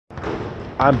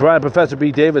I'm Brian Professor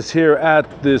B. Davis here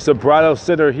at the Sabrato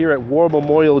Center here at War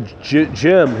Memorial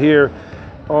Gym here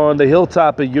on the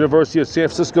hilltop at University of San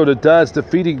Francisco. The Dons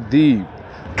defeating the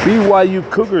BYU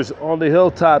Cougars on the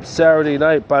hilltop Saturday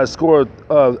night by a score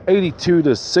of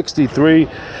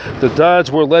 82-63. The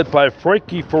Dons were led by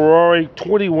Frankie Ferrari,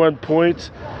 21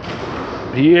 points.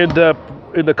 He ended up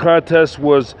in the contest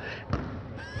was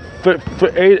for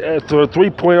a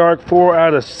three-point arc, 4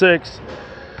 out of 6.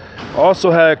 Also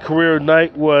had a career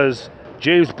night was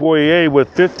James Boyer with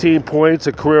 15 points,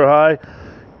 a career high.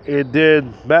 And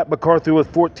then Matt McCarthy with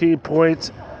 14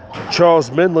 points. Charles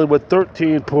Minlin with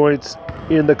 13 points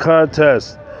in the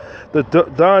contest. The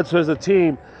Dons as a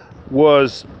team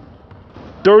was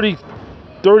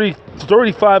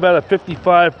 35 out of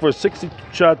 55 for 60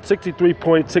 shots,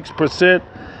 63.6%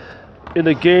 in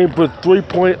the game with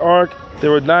three-point arc. They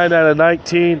were 9 out of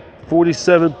 19,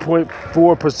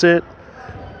 47.4%.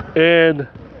 And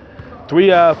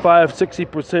 3 out of 5,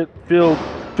 60% field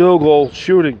goal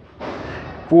shooting.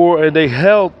 And they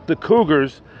held the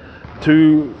Cougars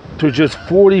to just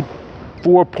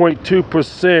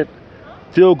 44.2%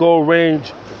 field goal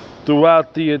range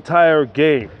throughout the entire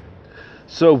game.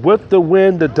 So with the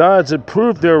win, the Dons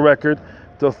improved their record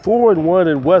to 4-1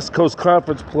 in West Coast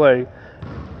Conference play,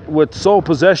 with sole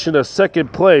possession of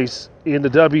second place in the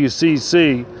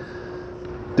WCC.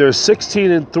 They're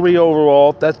 16-3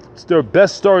 overall. That's their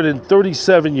best start in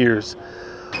 37 years.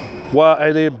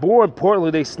 And then more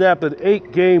importantly, they snapped an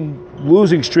 8-game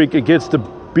losing streak against the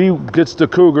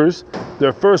Cougars.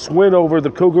 Their first win over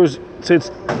the Cougars since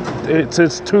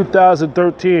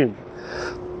 2013.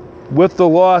 With the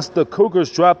loss, the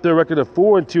Cougars dropped their record of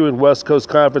 4-2 in West Coast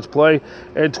Conference play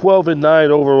and 12-9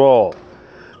 overall.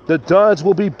 The Dons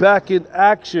will be back in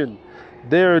action.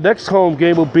 Their next home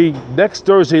game will be next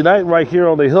Thursday night right here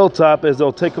on the hilltop, as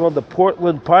they'll take on the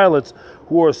Portland Pilots,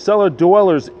 who are cellar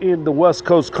dwellers in the West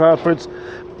Coast Conference.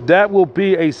 That will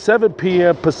be a 7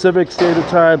 p.m. Pacific Standard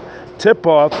Time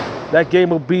tip-off. That game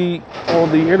will be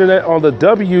on the internet on the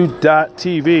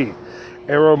W.TV.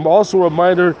 And also a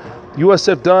reminder,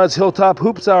 USF Dons Hilltop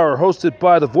Hoops Hour, hosted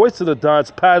by the voice of the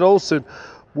Dons, Pat Olson,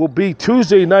 will be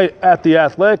Tuesday night at the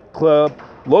Athletic Club,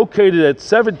 located at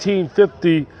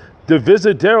 1750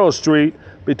 Divisadero Street,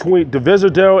 between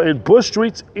Divisadero and Bush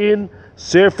Streets in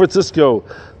San Francisco.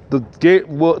 The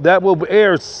game will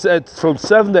air from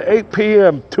 7 to 8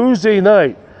 p.m. Tuesday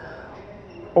night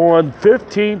on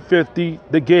 1550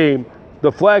 The Game,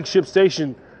 the flagship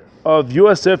station of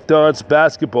USF Dons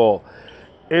basketball.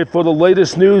 And for the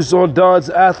latest news on Dons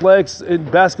athletics and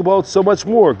basketball and so much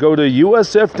more, go to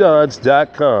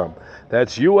usfdons.com.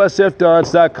 That's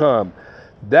usfdons.com.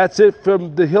 That's it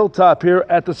from the hilltop here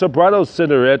at the Sabrato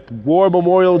Center at War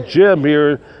Memorial Gym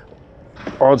here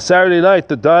on Saturday night.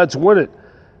 The Dons win it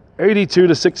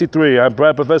 82-63. I'm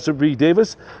Brian Professor B.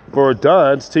 Davis for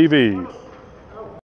Dons TV.